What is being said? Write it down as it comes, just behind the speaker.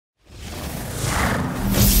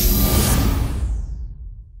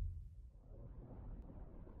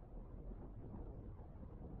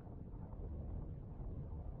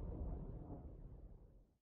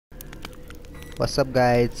What's up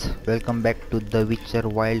guys, welcome back to The Witcher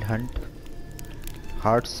Wild Hunt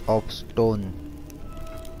Hearts of Stone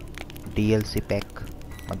DLC pack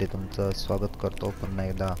मध्ये तुमचं स्वागत करतो पुन्हा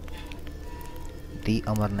एकदा दी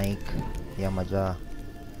अमर नाईक या माझ्या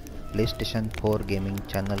PlayStation 4 गेमिंग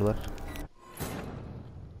चॅनलवर.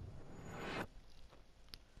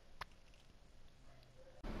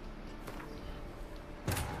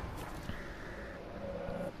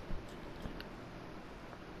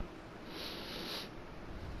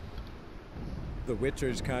 The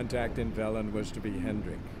Witcher's contact in Velen was to be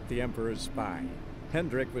Hendrik, the Emperor's spy.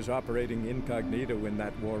 Hendrik was operating incognito in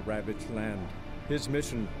that war-ravaged land. His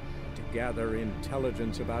mission, to gather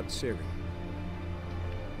intelligence about Ciri.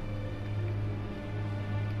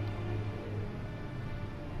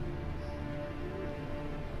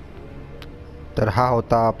 तर हा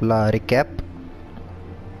होता आपला रिकॅप.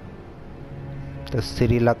 तर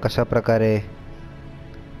सिरीला कशा प्रकारे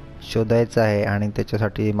शोधायचं आहे आणि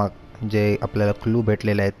त्याच्यासाठी जे आपल्याला क्लू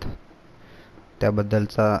भेटलेले आहेत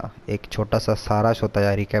त्याबद्दलचा एक छोटासा सारांश होता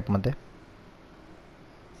या रिकॅपमध्ये.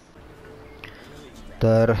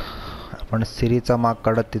 तर आपण सिरीचा माग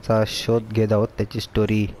काढत तिचा शोध घेत आहोत. त्याची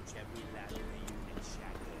स्टोरी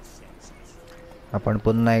आपण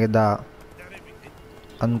पुन्हा एकदा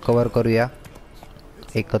अनकवर करूया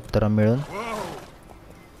एकत्र मिळून.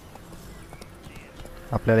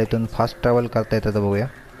 आपल्याला इथून फास्ट ट्रॅव्हल करता येतं तर बघूया.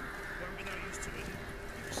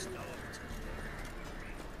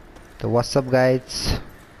 तर व्हॉट्सअप गाईज,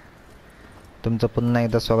 तुमचं पुन्हा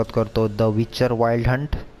एकदा स्वागत करतो द विचर वाइल्ड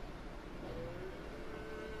हंट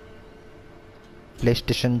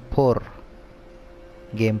PlayStation 4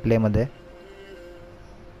 गेम प्लेमध्ये.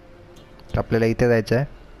 आपल्याला इथे जायचं आहे.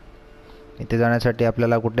 इथे जाण्यासाठी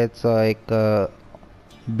आपल्याला कुठेच एक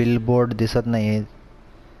बिलबोर्ड दिसत नाही आहे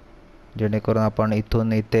जेणेकरून आपण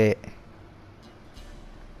इथून इथे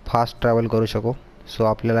फास्ट ट्रॅव्हल करू शकू. सो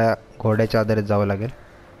आपल्याला घोड्याच्या आधारित जावं लागेल.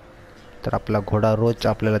 तर आपला घोडा रोज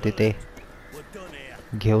आपल्याला तिथे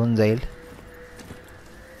घेऊन जाईल.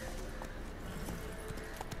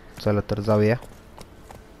 चला तर जाऊया.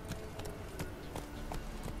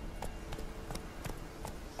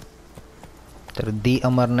 तर दी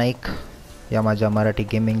अमर नाईक या माझ्या मराठी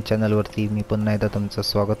गेमिंग चॅनलवरती मी पुन्हा एकदा तुमचं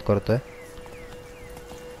स्वागत करतोय.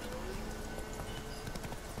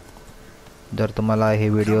 जर तुम्हाला हे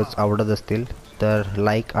व्हिडिओज आवडत असतील तर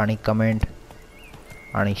लाईक आणि कमेंट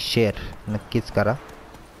आणि शेअर नक्कीच करा.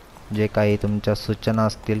 जे काही तुमच्या सूचना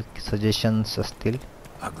असतील, सजेशन्स असतील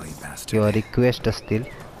किंवा रिक्वेस्ट असतील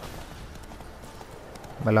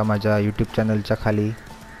मला माझ्या यूट्यूब चॅनलच्या खाली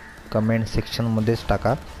कमेंट सेक्शनमध्येच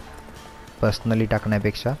टाका, पर्सनली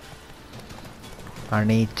टाकण्यापेक्षा.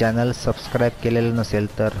 आणि चॅनल सबस्क्राईब केलेलं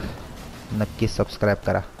नसेल तर नक्की सबस्क्राईब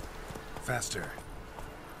करा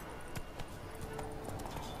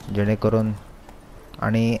जेणेकरून,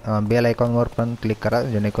 आणि बेल आयकॉनवर पण क्लिक करा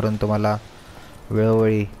जेणेकरून तुम्हाला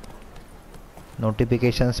वेळोवेळी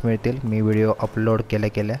नोटिफिकेशन्स मिळतील मी व्हिडिओ अपलोड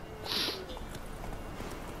केल्या.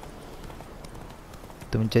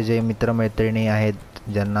 तुमचे जे मित्रमैत्रिणी आहेत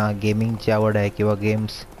ज्यांना गेमिंगची आवड आहे किंवा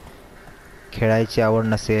गेम्स खेळायची आवड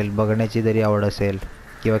नसेल, बघण्याची जरी आवड असेल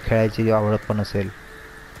किंवा खेळायची आवड पण असेल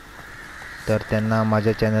तर त्यांना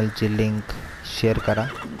माझ्या चॅनलची लिंक शेअर करा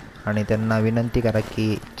आणि त्यांना विनंती करा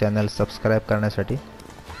की चॅनल सबस्क्राईब करण्यासाठी.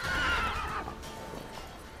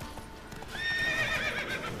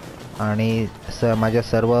 आणि माझ्या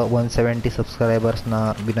सर्व 170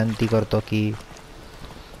 सबस्क्रायबर्सना विनंती करतो की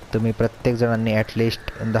तुम्ही प्रत्येक जणांनी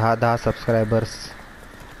ॲटलिस्ट 10 सबस्क्रायबर्स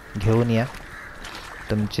घेऊन या.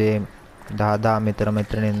 तुमचे 10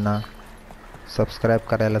 मित्रमैत्रिणींना सबस्क्राईब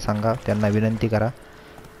करायला सांगा, त्यांना विनंती करा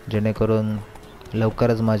जेणेकरून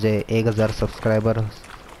लवकरच माझे 1000 सबस्क्रायबर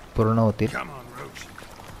पूर्ण होतील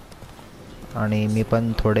आणि मी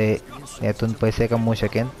पण थोडे यातून पैसे कमवू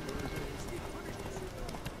शकेन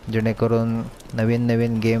जेणेकरून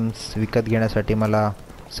नवीन गेम्स विकत घेण्यासाठी मला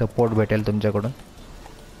सपोर्ट भेटेल तुमच्याकडून.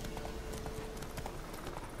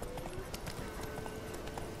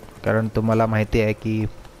 कारण तुम्हाला माहिती आहे की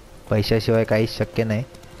पैशाशिवाय काहीच शक्य नाही.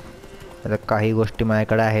 आता काही गोष्टी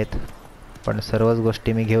माझ्याकडे आहेत पण सर्वच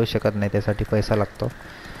गोष्टी मी घेऊ शकत नाही, त्यासाठी पैसा लागतो.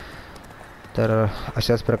 तर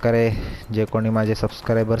अशाच प्रकारे जे कोणी माझे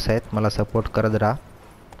सबस्क्रायबर्स आहेत मला सपोर्ट करत राहा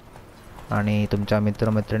आणि तुमच्या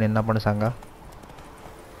मित्रमैत्रिणींना पण सांगा.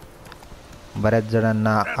 बऱ्याच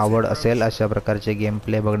जणांना आवड असेल अशा प्रकारचे गेम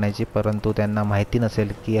प्ले बघण्याची, परंतु त्यांना माहिती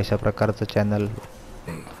नसेल की अशा प्रकारचं चॅनल,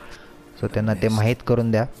 सो त्यांना ते माहीत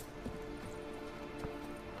करून द्या.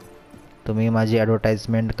 तुम्ही माझी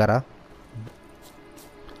ॲडव्हर्टाइजमेंट करा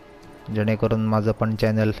जेणेकरून माझं पण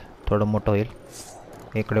चॅनल थोडं मोठं होईल.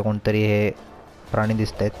 इकडे कोणतरी हे प्राणी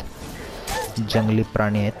दिसत आहेत, जंगली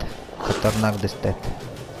प्राणी आहेत. खतरनाक दिसत आहेत.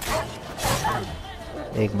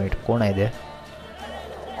 एक मिनिट, कोण आहे ते?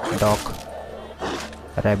 Dog,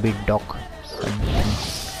 rabbit dog.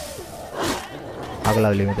 आग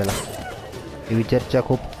लावली मी त्याला. विचरच्या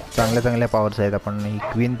खूप चांगल्या चांगल्या पॉवर्स आहेत. आपण ही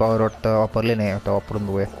क्वीन पॉवर वाटतं वापरली नाही, आता वापरून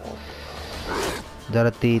बघूया. जरा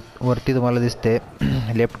ती वरती तुम्हाला दिसते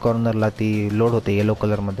लेफ्ट कॉर्नरला, ती लोड होते येलो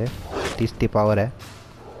कलरमध्ये. तीच ती पॉवर आहे.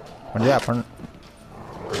 म्हणजे आपण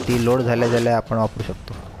ती लोड झाल्या झाल्या आपण वापरू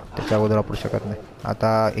शकतो, त्याच्या अगोदर वापरू शकत नाही.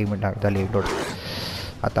 आता एक मिनिट झाली लोड,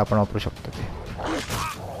 आता आपण वापरू शकतो ते.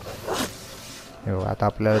 हो, आता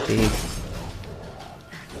आपल्याला ते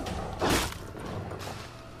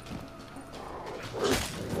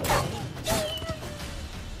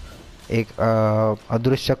एक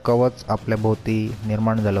अदृश्य कवच आपल्या भोवती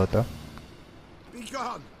निर्माण झालं होतं.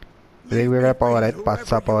 वेगवेगळ्या पॉवर आहेत,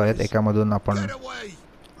 5-6 पॉवर आहेत. एकामधून आपण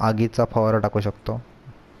आगीचा फवारा टाकू शकतो.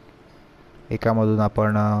 एकामधून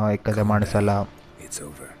आपण एखाद्या माणसाला,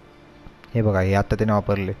 हे बघा हे आता त्याने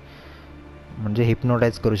वापरले, म्हणजे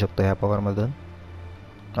हिप्नोटाईज करू शकतो ह्या पॉवरमधून.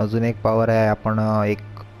 अजून एक पॉवर आहे, आपण एक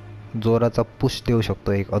जोराचा पुश देऊ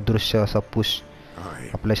शकतो, एक अदृश्य असा पुश.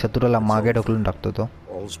 आपल्या शत्रूला मागे ढकलून टाकतो तो.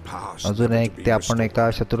 अजून एक ते आपण एका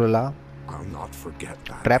शत्रूला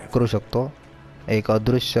ट्रॅप करू शकतो. एक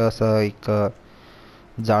अदृश्य असं एक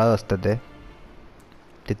जाळं असतं ते,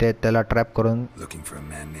 तिथे त्याला ट्रॅप करून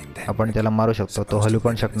आपण त्याला मारू शकतो. तो हलू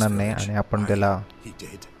पण शकणार नाही आणि आपण त्याला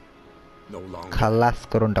खलास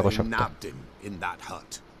करून टाकू शकतो.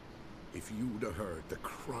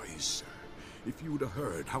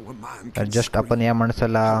 जस्ट आपण या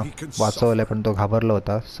माणसाला वाचवलंय पण तो घाबरला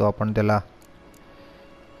होता, सो आपण त्याला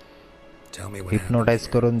हिप्नोटाईज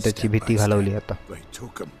करून त्याची भीती घालवली. आता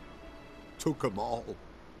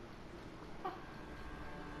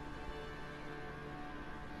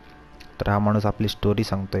तर हा माणूस आपली स्टोरी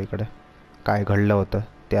सांगतो इकडे, काय घडलं होतं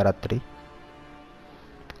त्या रात्री,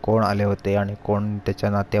 कोण आले होते आणि कोण त्याच्या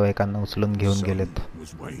नातेवाईकांना उचलून घेऊन गेलेत.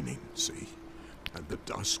 And the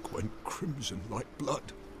dusk went crimson like blood.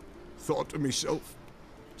 Thought to myself,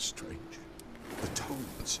 strange, the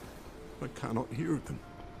tones, I cannot hear them.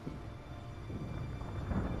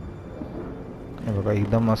 बघा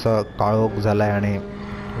एकदम असं काळोख झालाय आणि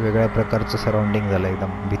वेगळ्या प्रकारचं सराउंडिंग झालं,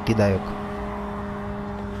 एकदम भीतीदायक.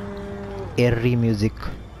 एअरी म्युझिक,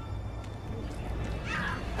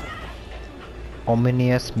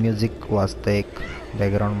 ऑमिनियस म्युझिक वाजतं एक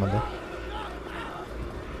बॅकग्राऊंडमध्ये.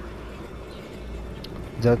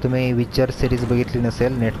 जर तुम्ही विचर सिरीज बघितली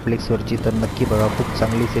नसेल नेटफ्लिक्सवरची तर नक्की बघा, खूप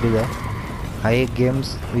चांगली सिरीज आहे. हा एक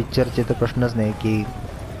गेम्स विचरचे तर प्रश्नच नाही की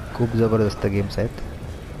खूप जबरदस्त गेम्स आहेत.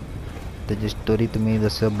 त्याची स्टोरी तुम्ही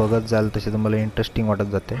जसं बघत जाल तसे तुम्हाला इंटरेस्टिंग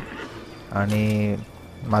वाटत जाते. आणि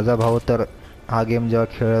माझा भाऊ तर हा गेम जेव्हा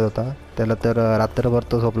खेळत होता त्याला तर रात्रभर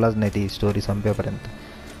तो झोपलाच नाही ती स्टोरी संपेपर्यंत,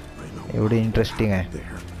 एवढी इंटरेस्टिंग आहे.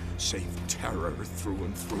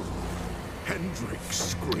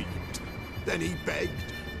 Then he begged.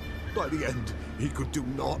 By the end, he could do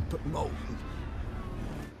naught but moan.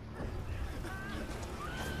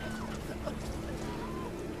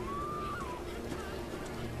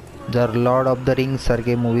 जर लॉर्ड ऑफ द रिंग्स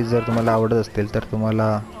सारखे मूवीज जर तुम्हाला आवडत असतील तर तुम्हाला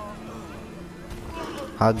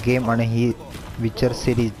हा गेम आणि ही विचर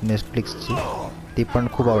सिरीज नेटफ्लिक्सची ती पण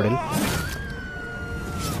खूप आवडेल.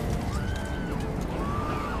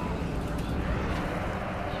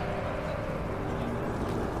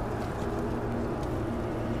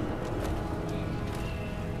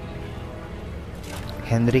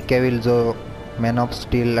 हेनरी कॅविल जो मॅन ऑफ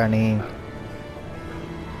स्टील आणि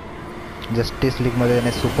जस्टिस लीगमध्ये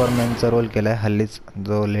त्याने सुपरमॅनचा रोल केला आहे, हल्लीच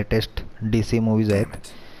जो लेटेस्ट DC मूवीज आहेत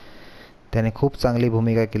त्याने खूप चांगली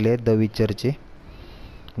भूमिका केली आहे द विचरची.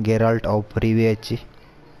 गेराल्ट ऑफ रिव्हियाची,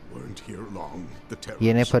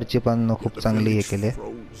 येनेफरची पण खूप चांगली हे केली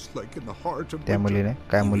आहे त्या मुलीने.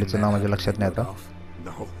 काय मुलीचं नाव माझ्या लक्षात नाही आता.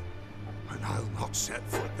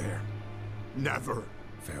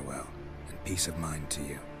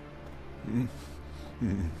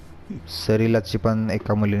 सरीलाची पण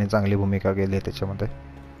एका मुलीने चांगली भूमिका केली आहे त्याच्यामध्ये.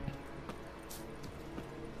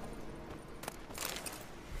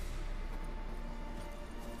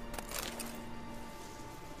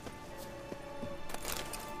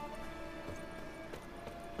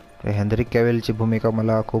 हेनरी कॅविलची भूमिका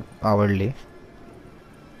मला खूप आवडली,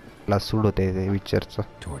 मला सूट होते ते विचारचं.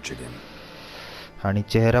 आणि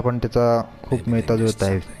चेहरा पण त्याचा खूप मिळता जुळता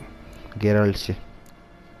आहे गेराल्टशी.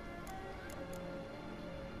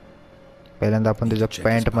 पहिल्यांदा आपण त्याच्या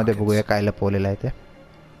पॅन्ट मध्ये बघूया काय लपवलेलं आहे ते.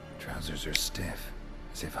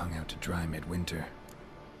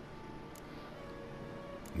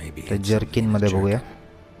 त्या जर्किन मध्ये बघूया.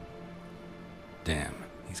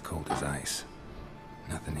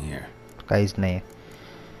 Nothing here. काहीच नाही.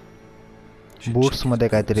 Should बूट्स check his मध्ये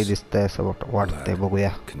काहीतरी boots. दिसतंय असं वाटतंय. बघूया.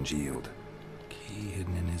 Congealed. Key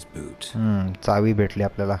hidden in his boot. चावी भेटली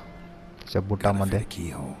आपल्याला त्याच्या Gotta बुटामध्ये. fit a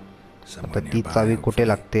keyhole. आता Somewhere ती nearby, चावी कुठे hopefully.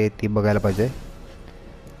 लागते ती बघायला पाहिजे.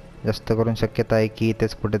 जास्त करून शक्यता आहे की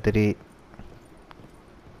इथेच कुठेतरी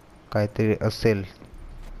काहीतरी असेल.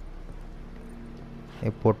 हे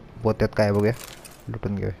पोत्यात काय बघूया.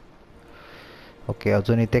 लुटून घेऊया. ओके,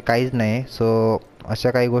 अजून इथे काहीच नाही. सो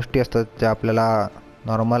अशा काही गोष्टी असतात ज्या आपल्याला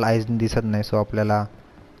नॉर्मल आईजने दिसत नाही. सो आपल्याला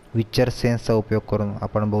विचर सेन्सचा उपयोग करून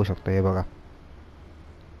आपण बघू शकतो. हे बघा,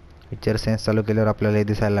 विचर सेन्स चालू केल्यावर आपल्याला हे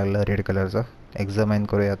दिसायला लागलं रेड कलरचं. एक्झामाइन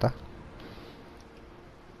करूया आता.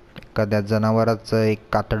 एखाद्या जनावराचं एक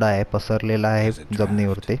कातडा आहे पसरलेला आहे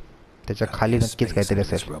जमिनीवरती. त्याच्या खाली नक्कीच काहीतरी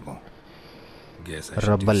असेल.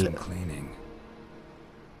 रबल.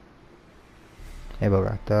 हे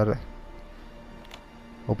बघा, तर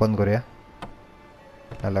ओपन करूया.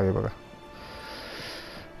 त्याला हे बघा,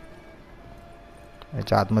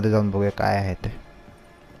 याच्या आतमध्ये जाऊन बघूया काय आहे ते.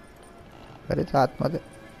 याच्या आतमध्ये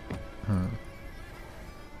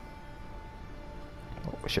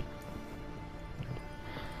शिट.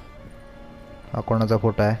 हा कोणाचा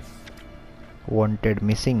फोटो आहे? वॉन्टेड,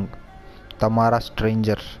 मिसिंग तमारा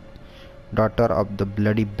stranger, daughter of the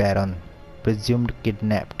bloody baron, प्रिझ्युम्ड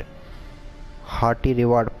किडनॅप्ड, hearty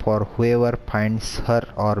reward for whoever finds हर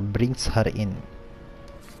और ब्रिंग्स हर इन.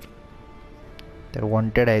 तर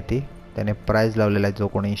वॉन्टेड आहे ती. त्याने प्राइज लावलेला आहे जो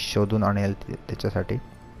कोणी शोधून आणेल त्याच्यासाठी.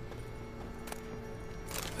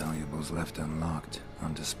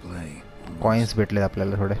 कॉइन्स भेटले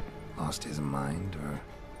आपल्याला थोडे.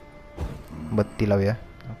 बत्ती लावूया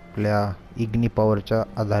आपल्या इग्नी पॉवरच्या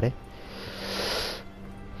आधारे.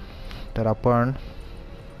 तर आपण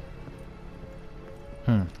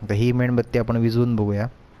आता ही मेणबत्ती आपण विझवून बघूया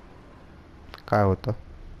काय होतं.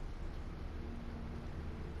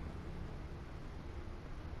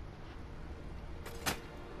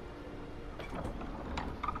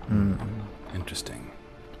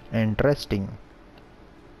 इंटरेस्टिंग.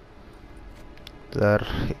 तर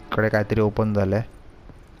इकडे काहीतरी ओपन झालंय.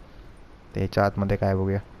 त्याच्या आतमध्ये काय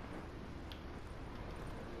बघूया.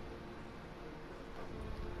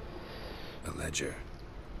 A ledger.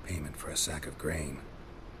 Payment for a sack of grain.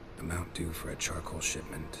 Amount due for a charcoal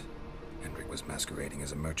shipment. Hendrik was masquerading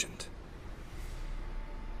as a merchant.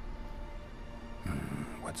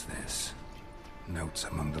 What's this? Notes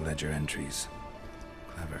among the ledger entries.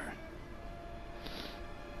 Clever.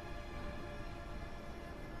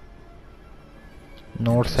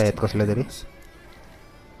 Notes आहेत कसले तरी.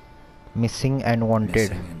 Missing and wanted.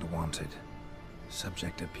 Missing and wanted.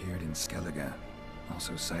 Subject appeared in Skellige.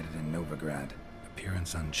 Also sighted in Novigrad.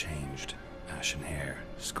 Appearance unchanged. Ashen hair.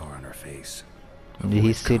 Scar on her face. म्हणजे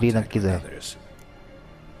ही सिरी नक्कीच आहे. Others.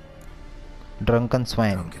 Drunken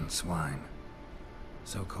swine. Drunken swine.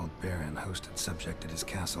 So-called baron hosted subject at his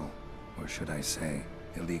castle. Or should I say,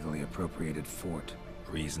 illegally appropriated fort.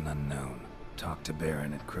 Reason unknown. Talked to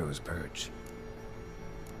baron at Crow's Perch.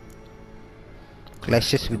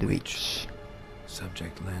 Clashes with witch.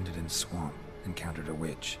 Subject landed in swamp. Encountered a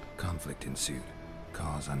witch. Conflict ensued.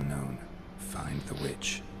 Cause unknown. Find the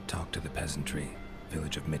witch. Talk to the peasantry.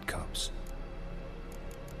 Village of Midcopse.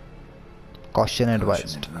 Caution advised.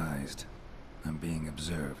 Caution advised. I'm being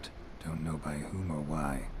observed. Don't know by whom or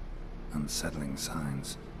why. Unsettling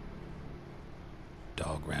signs.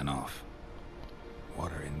 Dog ran off.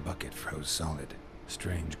 Water in bucket froze solid.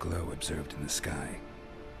 Strange glow observed in the sky.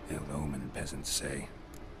 Ill omen, peasants say.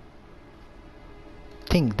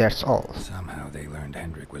 Think that's all. Somehow they learned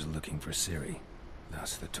Hendrik was looking for Ciri.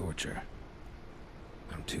 Thus the torture.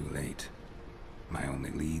 I'm too late. My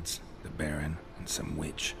only leads, the Baron and some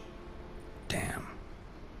witch. Damn.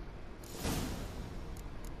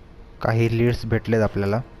 काही Leeds भेटलेत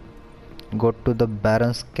आपल्याला. Go to the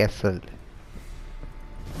बॅरन्स castle.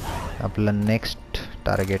 आपलं next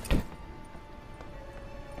target.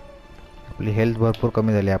 आपली health भरपूर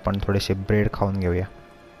कमी झाली. आपण थोडेसे ब्रेड खाऊन घेऊया.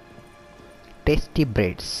 Tasty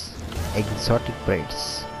breads, exotic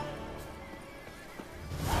breads.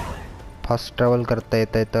 Fast travel करता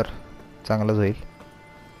येत आहे तर चांगलंच होईल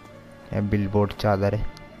या बिलबोर्डच्या आधारे.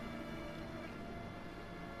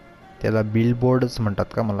 त्याला बिलबोर्डच म्हणतात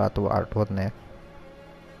का, मला तो आठवत नाही.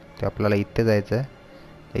 ते आपल्याला इथे जायचं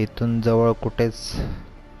आहे. इथून जवळ कुठेच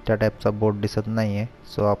त्या टाईपचा बोर्ड दिसत नाही आहे.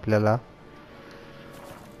 सो आपल्याला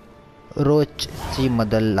रोचची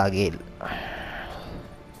मदत लागेल.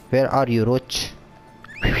 Where are you रोच?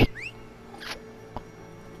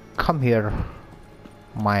 Come here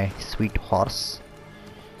my sweet horse.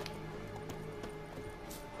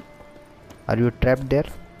 Are you trapped there?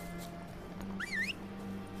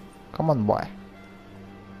 Come on boy.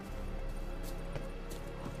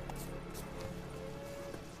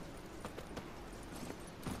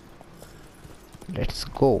 Let's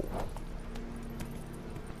go.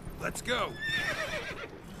 Let's go.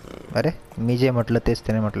 अरे मी जे म्हटलं तेच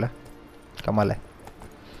त्याने म्हटलं. कमाल आहे.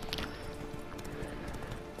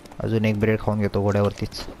 अजून एक ब्रेड खाऊन घेतो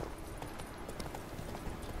घोड्यावरतीच.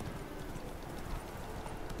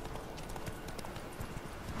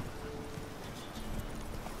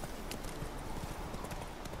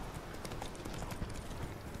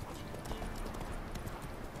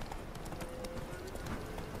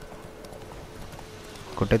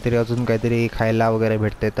 कुठेतरी अजून काहीतरी खायला वगैरे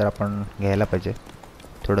भेटते तर आपण घ्यायला पाहिजे.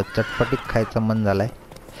 थोडं चटपटीत खायचं मन झालंय.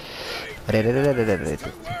 अरे रे रे रे रे रे,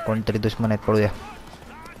 कोणतरी दुश्मन आहेत, पळूया.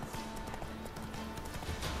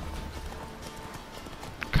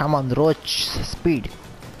 Come on रोच, speed.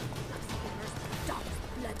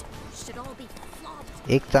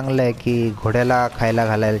 एक चांगलं आहे की घोड्याला खायला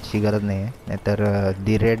घालायची गरज नाही आहे. नाहीतर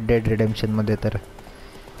दी रेड डेड रिडेम्पशनमध्ये तर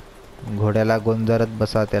घोड्याला गोंजारत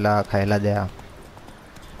बसा, त्याला खायला द्या.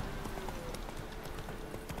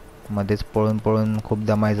 मध्येच पळून पळून खूप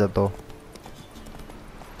दमाय जातो.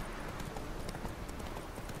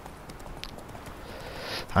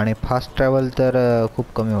 आणि फास्ट ट्रॅव्हल तर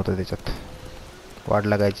खूप कमी होतं त्याच्यात. वाट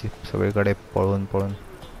लागायची सगळीकडे पळून पळून.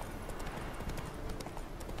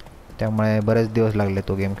 त्यामुळे बरेच दिवस लागले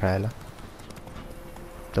तो गेम खेळायला.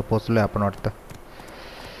 तर पोचलोय आपण वाटतं.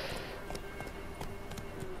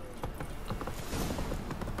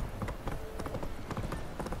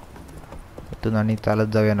 इथून आणि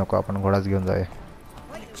चालत जाऊया, नको आपण घोडाच घेऊन जाऊया.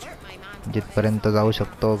 जिथपर्यंत जाऊ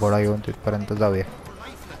शकतो घोडा घेऊन तिथपर्यंत जाऊया.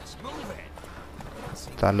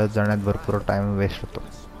 चालत जाण्यात भरपूर टाइम वेस्ट होतो.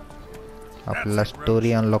 आपल्याला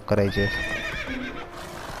स्टोरी अनलॉक करायची आहे.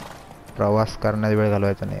 प्रवास करण्यात वेळ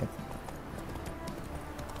घालवायचा नाही.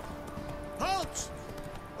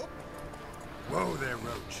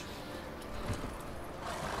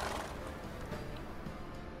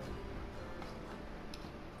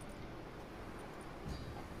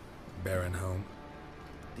 Baron home?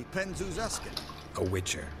 Depends who's asking. A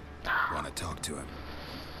witcher. Want to talk to him?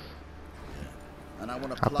 And I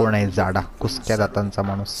want हा कोण आहे जाडा कुसक्या दातांचा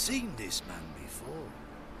माणूस? Seen this man before.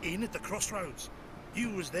 In at the crossroads. You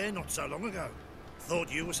was there not so long ago.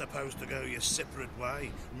 Thought you were supposed to go your separate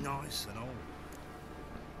way. Nice and all.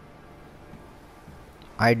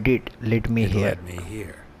 I did. Let me It here. led me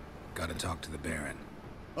here. Gotta talk to the Baron.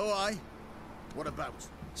 Oh, aye? What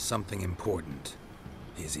about? Something important.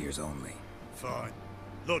 His ears only. Fine.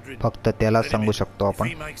 Lodrin. फक्त त्याला सांगू शकतो If आपण.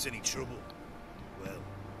 he makes any trouble, well,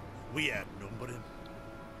 we outnumber him.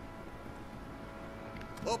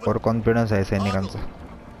 Over confidence आहे सैनिकांचा.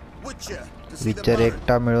 Witcher, to see the विचार Baron.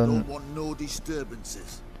 एकटा मिळून Don't want no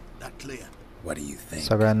disturbances. That clear? What do you think?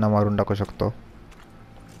 सगळ्यांना मारून टाकू शकतो.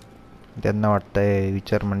 त्यांना वाटतंय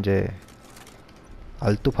विचार म्हणजे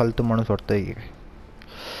आलतू फालतू माणूस वाटतोय की काय.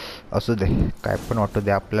 असू दे, काय पण वाटू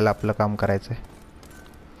दे, आपल्याला आपलं काम करायचंय.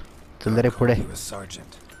 चल रे पुढे. You a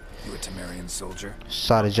sergeant? You a Temerian soldier?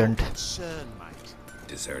 Sergeant. Concern, mate.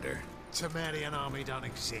 Deserter? Temerian army don't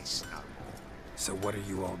exist, no. So what are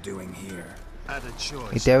you all doing here? Had a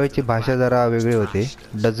choice. त्यावेळची भाषा जरा वेगळी होती.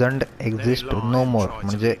 डझंट एक्झिस्ट नो मोर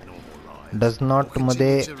म्हणजे डज नॉट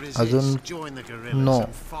मध्ये अजून no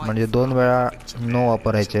म्हणजे 2 वेळा नो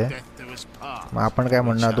वापरायचे. मग आपण काय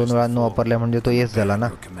म्हणणार, 2 वेळा नो वापरल्या म्हणजे तो येस झाला ना.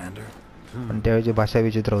 Your commander? पण त्यावेळची भाषा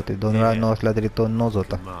विचित्र होती. 2 वेळा नो असला तरी तो नोच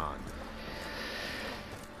होता.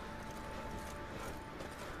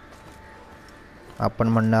 आपण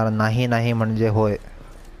म्हणणार नाही नाही म्हणजे होय.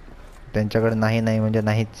 त्यांच्याकडे नाही नाही म्हणजे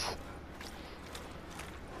नाहीच.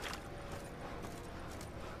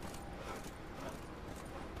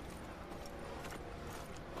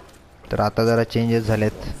 तर आता जरा चेंजेस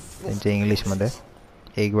झालेत त्यांच्या इंग्लिशमध्ये.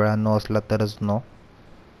 1 वेळा नो असला तरच no.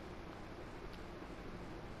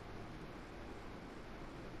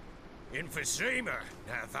 Emphysema.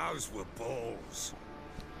 Now those were balls.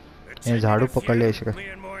 हे झाडू पकडले असे काय.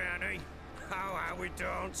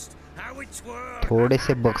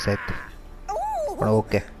 थोडेसे बग्स आहेत पण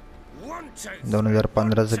ओके.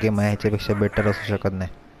 2015चं गेम आहे, ह्याच्यापेक्षा बेटर असू शकत नाही.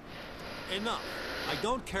 Enough. I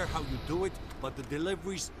don't care how you do it, but the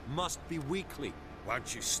deliveries must be weekly.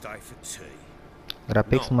 Won't you stay for tea?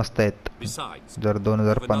 Graphics मस्त आहेत. Besides, जर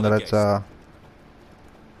 2015चा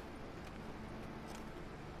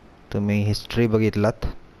तुम्ही हिस्ट्री बघितलात.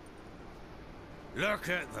 Look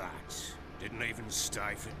at that. Didn't even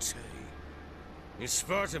stay for tea. In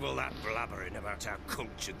spite of all that blabbering about how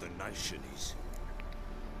cultured the nation is.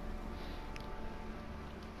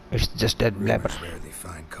 It's just a blabber. Rumors rarely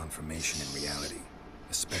find confirmation in reality,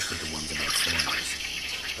 especially the ones about foreigners.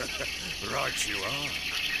 Right you are.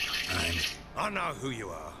 I know who you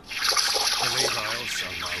are. Believe I also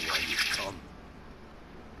know where you've come.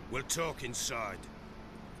 We'll talk inside.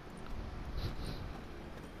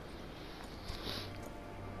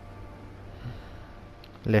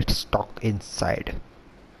 Let's talk inside.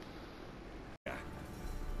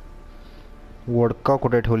 Vodka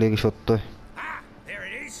कुठे ठेवली की शोधतोय. Ah, there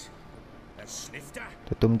it is. A snifter.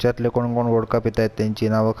 तर तुमच्यातले कोण कोण vodka पितायत त्यांची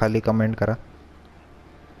नावं खाली comment करा.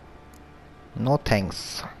 No thanks,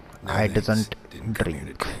 No I thanks. Doesn't Didn't come here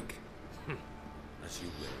to drink. drink. As you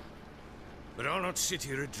will. But I'll not sit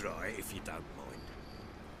here and dry if you don't mind.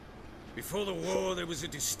 Before the war, there was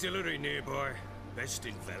a distillery nearby, best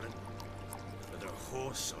in Velen. But their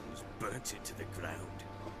whore sons burnt it to the ground.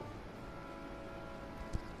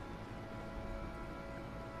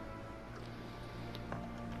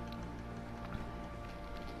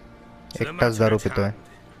 To the एकटाच matter दारू at पितोय.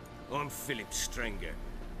 hand, I'm Philip Strenger.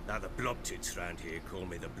 Now the blobtits round here call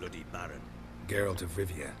me the Bloody Baron. Geralt of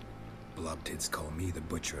Rivia. Blobtids call me the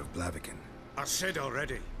Butcher of Blaviken. I said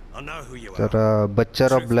already. I know who you तर are.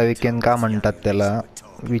 बच्चर of ब्लॅविकेन का म्हणतात त्याला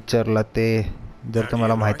विचारला ते जर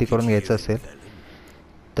तुम्हाला माहिती करून घ्यायचं असेल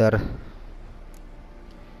तर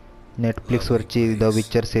नेटफ्लिक्सवरची द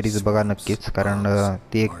विचर सिरीज बघा नक्कीच, कारण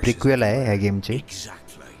ती एक प्रिक्वेल आहे ह्या गेमची.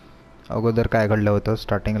 Exactly. अगोदर काय घडलं होतं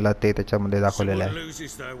स्टार्टिंगला ते त्याच्यामध्ये दाखवलेलं Someone आहे.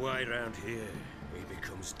 loses their way round here, he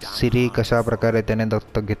becomes damn Siri hard to कशा find. प्रकारे त्याने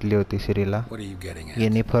दत्तक घेतली होती सिरीला, What are you getting at?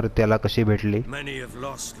 Jennifer त्याला कशी भेटली, Many have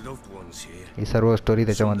lost loved ones here. He serve story Some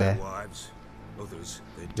त्याच्यामध्ये their आहे. wives, others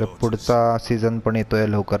their तर daughters. पुढचा सीझन पण येतोय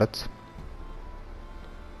लवकरच.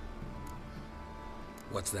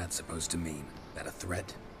 What's that supposed to mean? That a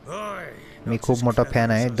threat? Aye, me not खूप as मोठा clever फॅन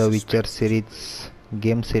as आहे I द विचर suspected. Series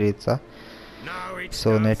game सिरीजचा. No, it's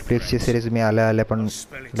so no नेटफ्लिक्सची threat. Series मी आल्या आल्या पण I'll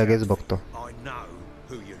spell it लगेच out for बघतो. you. I know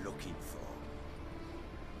who you're looking for.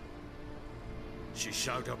 She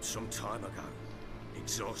showed up some time ago,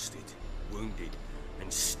 exhausted, wounded,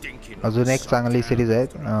 and stinking. अजून एक चांगली series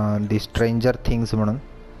आहे दी stranger things म्हणून,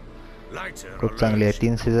 Later, खूप चांगली आहे.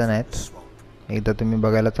 3 सीझन आहेत. एकदा तुम्ही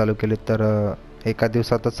बघायला चालू केली तर एका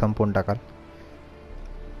दिवसातच संपवून टाकाल.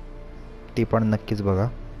 ती पण नक्कीच बघा.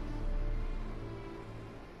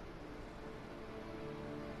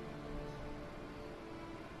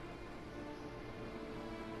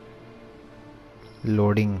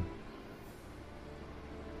 लोडिंग.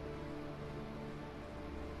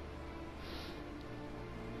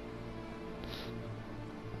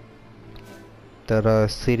 तर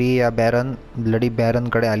सिरी या ब्लडी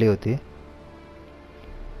बॅरनकडे आली होती,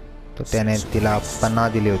 तर त्याने तिला पन्ना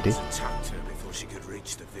दिली होती. attacked her before she could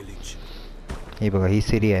reach the village. ही बघा, ही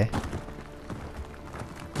सिरी आहे.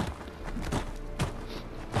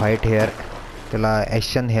 व्हाईट हेअर, त्याला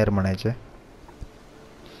ॲशन हेअर म्हणायचे,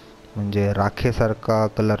 म्हणजे राखेसारखा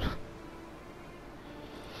कलर.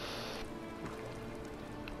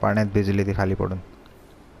 पाण्यात भिजली ती खाली पडून.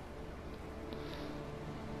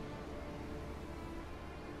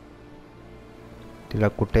 तिला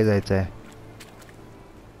कुठे जायचं आहे.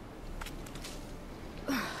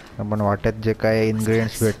 आपण वाट्यात जे काय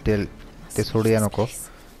इन्ग्रेडियंट्स भेटतील ते सोडूया नको,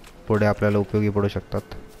 पुढे आपल्याला उपयोगी पडू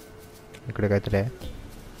शकतात. इकडे काहीतरी आहे,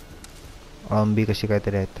 अळंबी कशी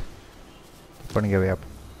काहीतरी आहेत, ते पण घेऊया आपण.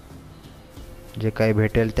 जे काही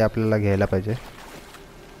भेटेल ते आपल्याला घ्यायला पाहिजे,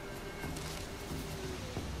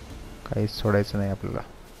 काहीच सोडायचं नाही आपल्याला.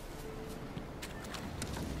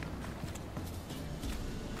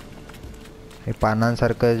 हे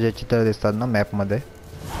पानांसारखं जे चित्र दिसतात ना मॅपमध्ये,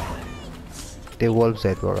 ते वॉल्व्स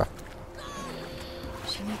आहेत बघा.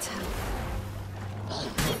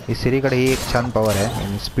 ही सिरीकडे ही एक छान पॉवर आहे,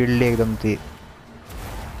 आणि स्पीडली एकदम ती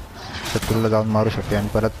शत्रूला जाऊन मारू शकते आणि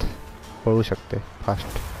परत पळू शकते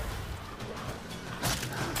फास्ट.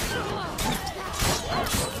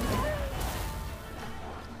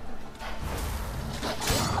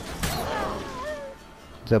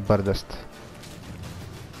 जबरदस्त.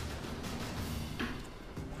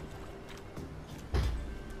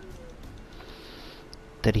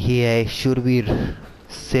 तर ही आहे शूरवीर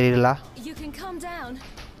सिरीला You can calm down.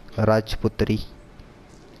 राजपुत्री,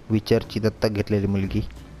 विचरची दत्तक घेतलेली मुलगी.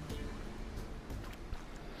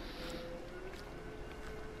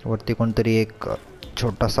 वरती कोणतरी एक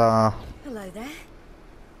छोटासा Hello there.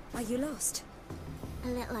 Are you lost? A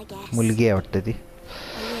little, I guess. मुलगी आहे वाटतं ती.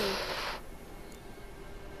 Are you?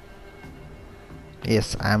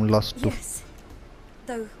 Yes, I am lost to. Yes.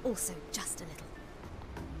 Though also just a little.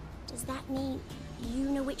 Does that mean you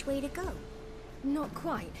know which way to go? Not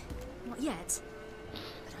quite. Not yet.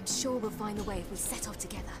 But I'm sure we'll find a way if we set off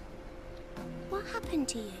together. What happened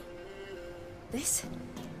to you? This?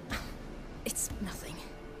 It's nothing.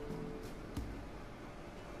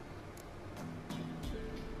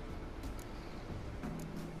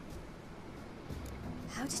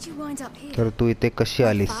 How did you wind up here? तर तू इथे कशी My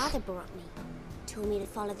आलीस? father brought me. Told me to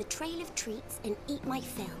follow the trail of treats and eat my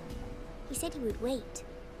fill. He said he would wait.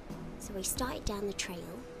 So I started down the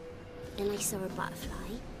trail. Then I saw a butterfly,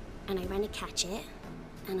 and I ran to catch it,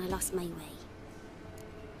 and I lost my way.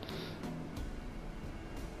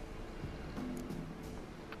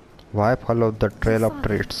 Why follow the trail of Fine.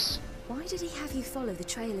 treats? Why did he have you follow the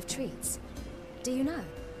trail of treats? Do you know?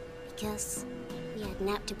 Because we had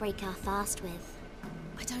nap to break our fast with.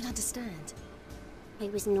 I don't understand. I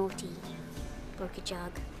was naughty. Broke a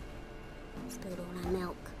jug. Spilled all our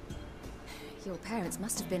milk. Your parents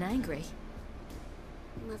must have been angry.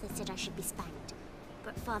 Mother said I should be spanked.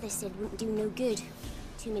 But father said wouldn't do no good.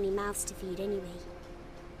 Too many mouths to feed anyway.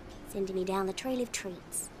 Sending me down the trail of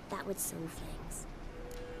treats. That would solve things.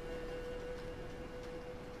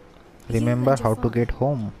 Remember You and your how to father. get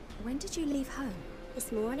home. When did you leave home?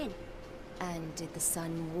 This morning, And did the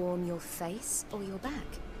sun warm your face or your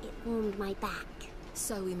back? it warmed my back.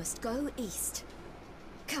 So we must go east.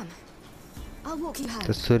 Come. I'll walk you home.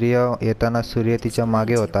 तर सूर्य येताना सूर्य तिच्या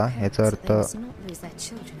मागे होता, याचा अर्थ They must not lose their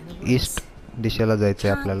children in the woods. East दिशेला जायचंय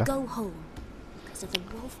Can't आपल्याला. go home. Because of the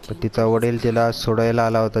wolf तर king. तिचा वडील तिला सोडायला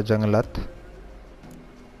आला होता जंगलात.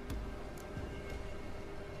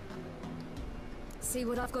 See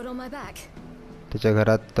what I've got on my back. त्याच्या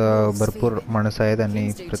घरात भरपूर माणसं आहेत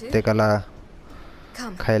आणि प्रत्येकाला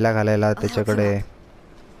Come. खायला घालायला त्याच्याकडे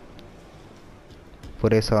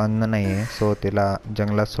पुरेसं अन्न नाही आहे. सो तिला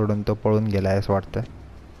जंगलात सोडून तो पळून गेलाय असं वाटतंय.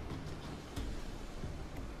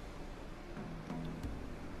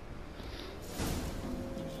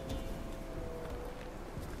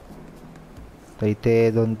 तर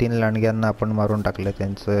इथे 2-3 लांडग्यांना आपण मारून टाकले.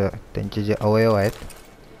 त्यांचे जे अवयव आहेत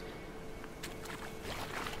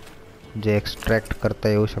जे एक्सट्रॅक्ट करता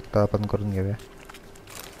येऊ शकतात आपण करून घेऊया.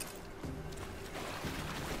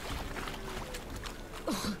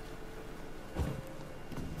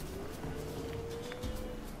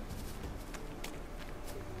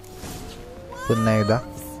 पुन्हा एकदा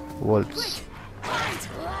वोल्फ्स.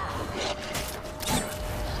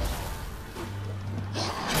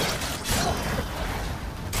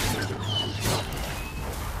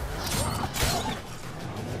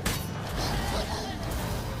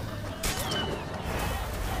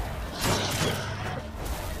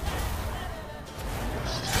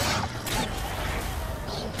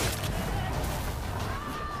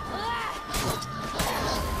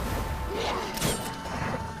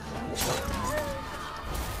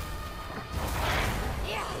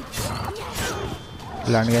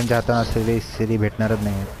 लांडग्यांच्या हातात असलेली सीडी भेटणारच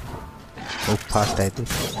नाही. खूप फास्ट आहे ती.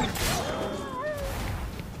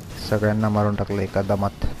 सगळ्यांना मारून टाकलं एका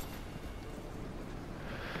दमात.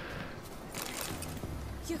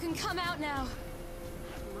 You can come out now.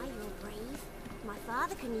 My, you're brave. My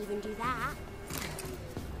father couldn't even do that.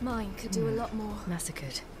 Mine could do a lot more.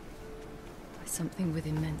 Massacred by something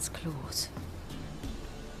with immense claws.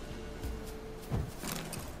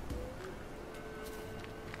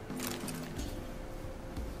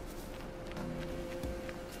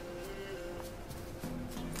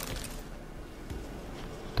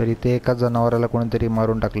 तर इथे एका जनावराला कोणीतरी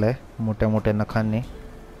मारून टाकलंय मोठ्या मोठ्या नखांनी.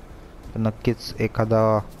 नक्कीच एखादा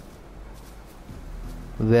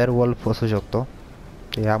वेअरवॉल्फ असू शकतो.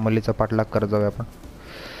 तर ह्या मुलीचा पाठलाग करत जाऊया आपण.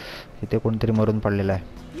 इथे कोणतरी मरून पडलेला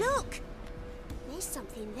आहे. Look! There's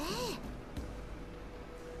something there.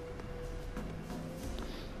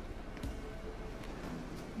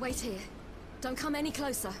 Wait here. Don't come any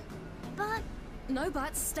closer. But No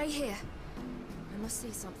buts. Stay here. I must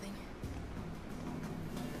see something.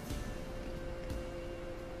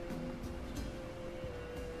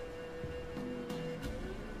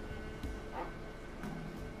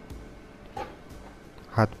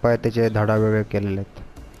 हातपाय त्याचे धडावेगळे केलेले आहेत.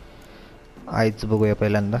 आईच बघूया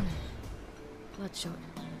पहिल्यांदा.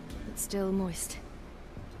 Bloodshot, but still moist.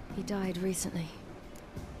 He died recently.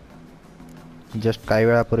 Just काही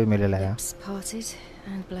वेळापूर्वी मेलेला आहे. Lips parted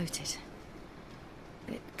and bloated.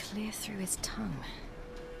 Bit clear through his tongue.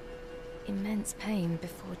 Immense pain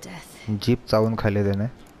before death. जीभ चावून खाल्ली त्याने.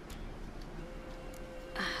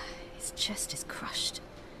 His chest is crushed.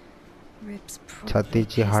 Ribs probably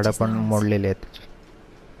छातीची pierced हाडं his पण lungs. मोडलेली आहेत त्याची.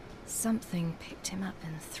 Something picked him up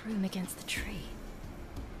and threw him against the tree.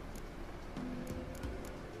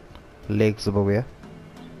 Legs बघूया.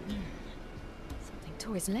 Something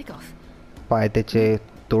tore his leg off. पाय त्याचे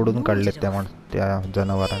तोडून काढलेत त्या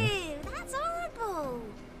जनावराने. ew, that's horrible.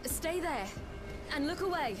 Stay there and look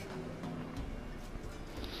away.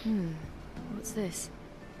 What's this?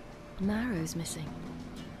 Marrow's missing.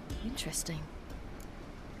 Interesting.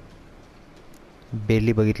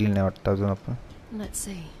 बेली बघितली नाही वाटतं अजून आपण. Let's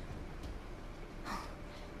see.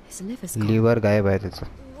 His liver's gone. Liver गायब आहे त्याचं.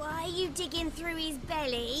 Why are you digging through his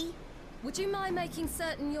belly? Would you mind making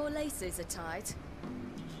certain your laces are tied?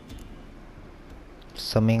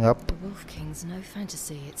 Summing up, The Wolf King's no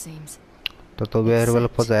fantasy, it seems. तर तो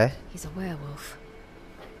वेअरवल्फच आहे. He's a werewolf.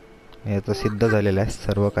 याचं सिद्ध झालेलं आहे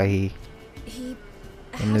सर्व काही He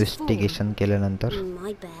इन्व्हेस्टिगेशन केल्यानंतर.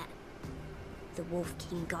 My bet. The Wolf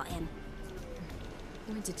King got him.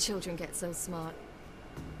 When did children get so smart?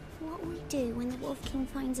 What will we do when the Wolf King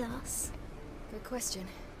finds us? Good question.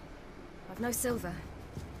 I've no silver,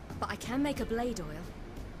 but I can make a blade oil.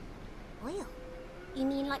 Oil? You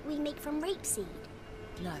mean like we make from rapeseed?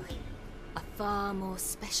 No, a far more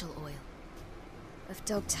special oil. Of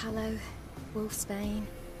dog tallow, wolf's bane,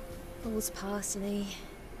 bull's parsley,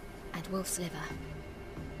 and wolf's liver.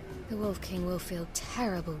 The Wolf King will feel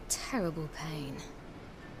terrible, terrible pain.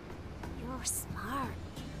 You're smart.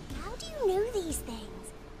 How do you know these things?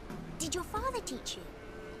 Did your father teach you?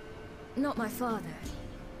 Not my father.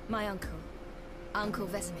 My uncle. Uncle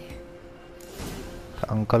Vesemir.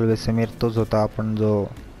 Uncle वेसेमीर तोच होता आपण जो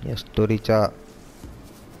या स्टोरीच्या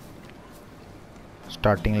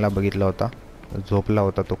स्टार्टिंगला बघितला होता. झोपला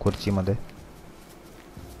होता तो खुर्चीमध्ये.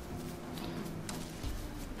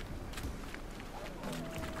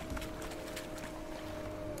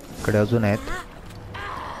 इकडे अजून आहेत.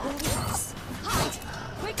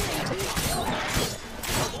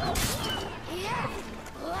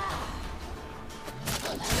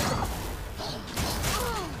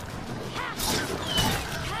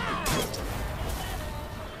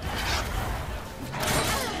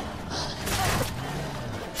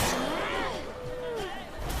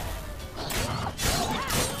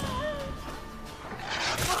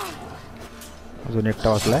 अजून एकटा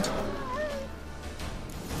वाचलाय.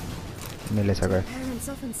 मेले सगळे. Parents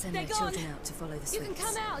often send their children out to follow the You can sweets.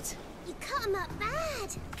 come out. You cut him up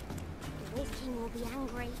bad. The Wolf King will be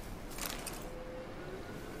angry.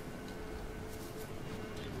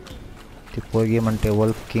 ती पोरगी म्हणते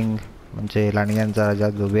वल्फ किंग म्हणजे लांडग्यांचा राजा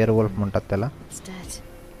जो वेअरवल्फ म्हणतात त्याला. It's dead.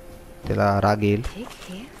 त्याला राग येईल Pig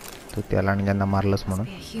here? तू त्या लांडग्यांना मारलंस म्हणून.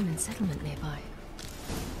 Be a human settlement nearby.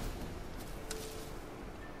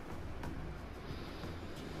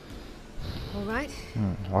 All right.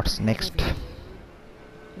 What's next.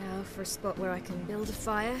 Now for a spot where I can build a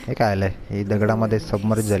fire. हे काय आलंय. ही दगडामध्ये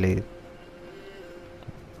सबमर्ज झाली.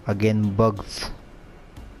 Again bugs.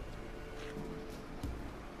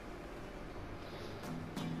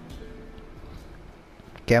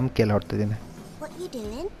 कॅम्प केला वाटतं तिने. What you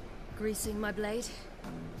doing? Greasing my blade.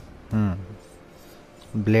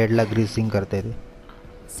 ब्लेडला greasing करते ते.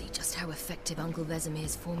 See just how effective Uncle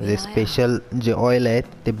Vesemir's J formula are. Special J oil आहेत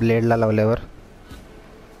ते ब्लेडला लावल्यावर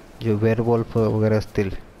जे वेअरवॉल्फ वगैरे असतील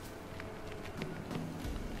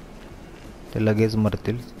ते लगेच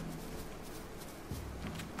मरतील.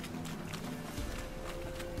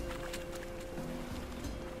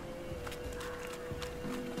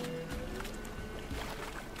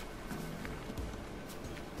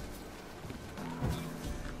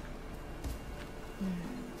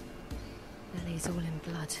 Belly's all in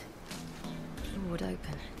blood. Wood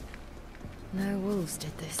open. No wolves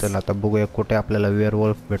did this. चल आता बघूया कुठे आपल्याला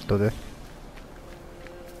वेअरवॉल्फ भेटतो ते.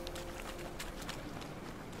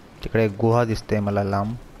 तिकडे एक गुहा दिसते मला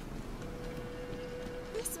लांब.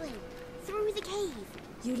 This way. Through the cave.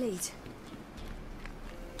 You lead.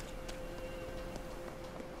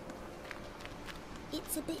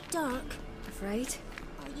 It's a bit dark. Afraid?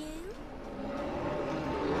 Are you?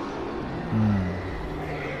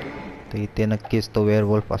 तर इथे नक्कीच तो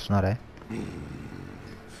वेअरवॉल्फ असणार आहे.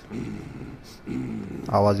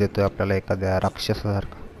 आवाज येतोय आपल्याला एखाद्या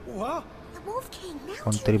राक्षसासारखा. The Wolf King. Now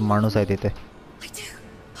कोणतरी माणूस आहे तिथे. I do.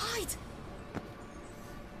 Hide.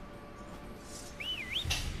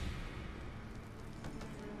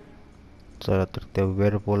 चला तर त्या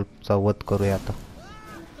वेअरवॉल्फचा वध करूया आता.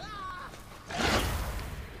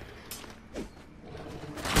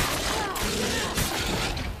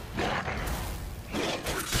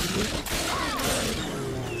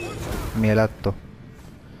 मेलात तो.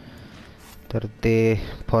 तर ते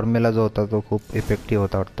फॉर्म्युला जो होता तो खूप इफेक्टिव्ह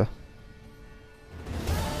होता वाटतं.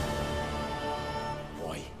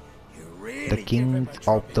 The king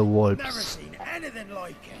of the वॉल्फ्स.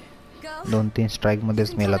 Go. 2-3 strike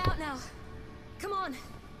मध्येच मेला तो. Now. Come on.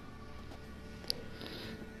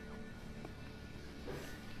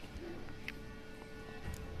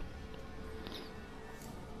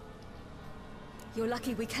 You're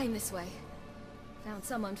lucky we came this way. Found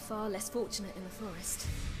someone far less fortunate in the forest.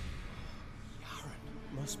 Yaron,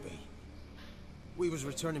 must be. We was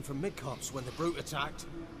returning from Midcopse when the brute attacked.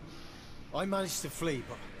 I managed to flee,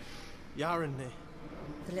 but Yaron,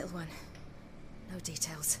 The little one. No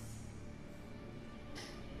details.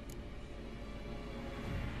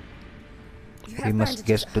 You We have must bandages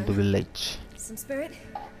get at to the home? village. Some spirit?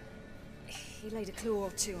 He laid a claw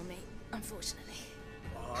or two on me, unfortunately.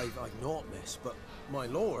 I've not, miss, but my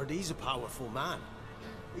lord, he's a powerful man.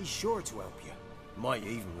 He's sure to help you. Might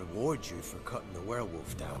even reward you for cutting the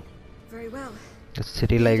werewolf down. Very well.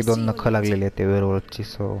 सिटीला एक दोन नखं लागलेली आहेत वेअरवॉल्फची,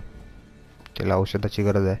 सो त्याला औषधाची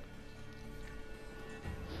गरज आहे.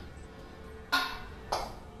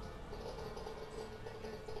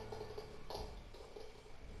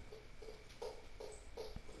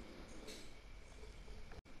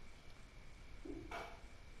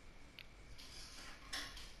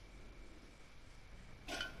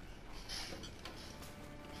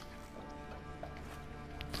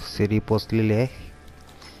 सिरी पोचलेली आहे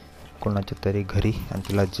कोणाच्या तरी घरी आणि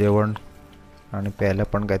तिला जेवण आणि प्यायला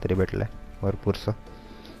पण काहीतरी भेटलं आहे भरपूरसं.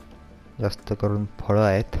 जास्त करून फळं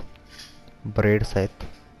आहेत, ब्रेड्स आहेत.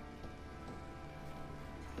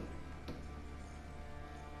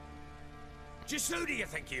 Just who do you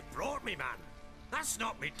think you brought me, man? That's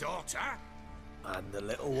not me daughter. And the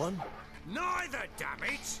little one? Neither, damn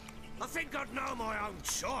it! I think I'd know my own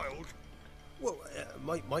child. Well,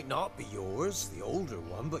 might not be yours, the older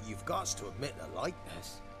one, but you've got to admit the likeness.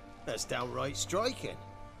 That's downright striking.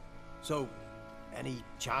 So, any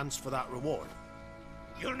chance for that reward?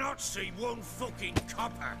 You'll not see one fucking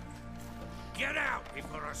copper. Get out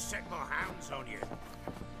before I set my hounds on you.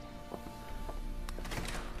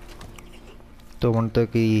 तो म्हणतो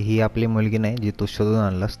की ही आपली मुलगी नाही जी तू शोधून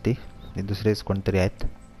आणलास, ती दुसरेच कोणतरी आहेत.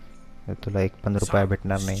 तुला एक पण रुपया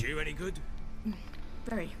भेटणार नाही. Stew any good?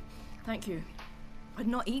 Very. Thank you. I'd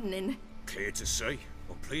not eaten in. Clear to see.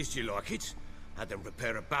 I'm pleased you like it. Had them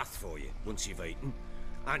prepare a bath for you once you've eaten,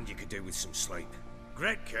 and you could do with some sleep.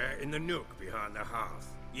 Gretka in the nook behind the hearth.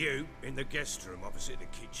 You in the guest room opposite the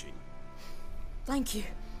kitchen. Thank you.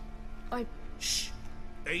 Shh.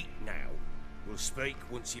 Eat now. We'll speak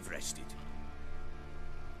once you've rested.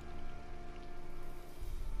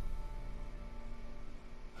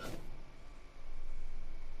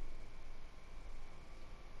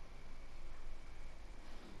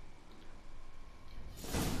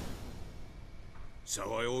 So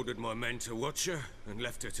I ordered my men to watch her and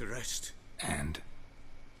left her to rest. And?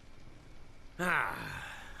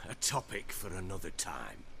 A topic for another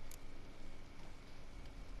time.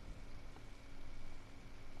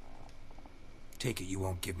 Take it you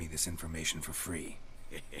won't give me this information for free.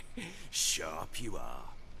 Sharp you are.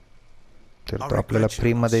 तर तो आपल्याला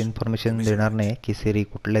फ्रीमध्ये information देणार नाही की सिरी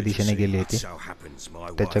कुठल्या दिशेने गेली होती.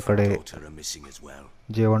 त्याच्याकडे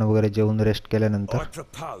जेवण वगैरे जेवून रेस्ट केल्यानंतर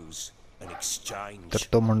तर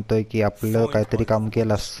तो म्हणतोय की आपलं काहीतरी काम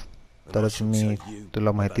केलास तरच मी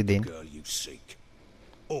तुला माहिती देईन.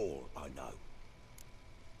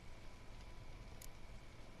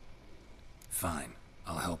 Fine,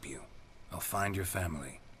 I'll help you. I'll find your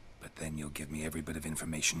family, but then you'll give me every bit of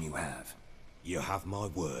information you have. You have my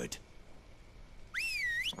word.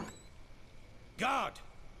 Guard!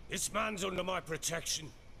 This man's under my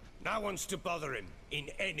protection. No one's to bother him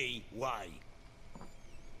in any way.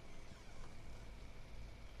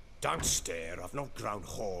 Don't stare, I've not grown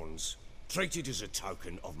horns. Treat it as a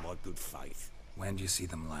token of my good faith. When did you see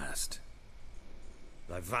them last?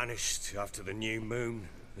 They vanished after the new moon,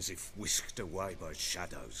 as if whisked away by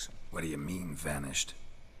shadows. What do you mean, vanished?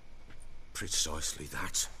 Precisely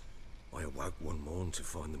that. I awoke one morn to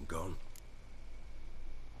find them gone.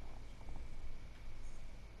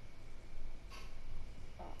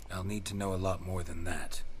 I'll need to know a lot more than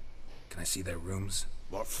that. Can I see their rooms?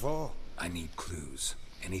 What for? I need clues.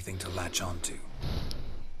 Anything to latch onto.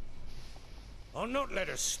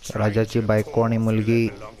 राजाची बायको आणि मुलगी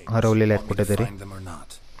हरवलेल्या आहेत कुठेतरी,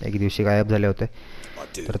 एक दिवशी गायब झाले होते.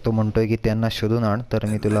 तर तो म्हणतोय की त्यांना शोधून आण, तर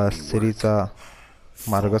मी तुला सिरीचा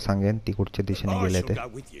मार्ग सांगेन ती कुठच्या दिशेने गेले ते.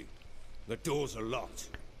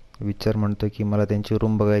 विचार म्हणतोय की मला त्यांची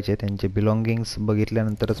रूम बघायचे, त्यांचे बिलॉंगिंग्स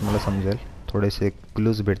बघितल्यानंतरच मला समजेल, थोडेसे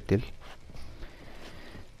क्लूज भेटतील.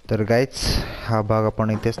 तर गाईज हा भाग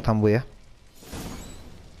आपण इथेच थांबूया.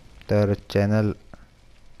 तर चॅनल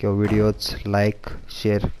किंवा व्हिडिओज लाईक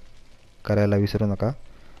शेअर करायला विसरू नका.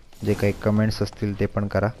 जे काही कमेंट्स असतील ते पण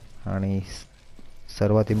करा आणि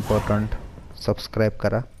सर्वात इम्पॉर्टंट सबस्क्राईब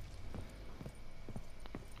करा.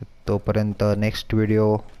 तोपर्यंत नेक्स्ट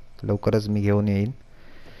व्हिडिओ लवकरच मी घेऊन येईन.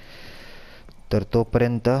 तर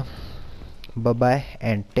तोपर्यंत bye bye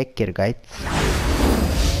and take care guys.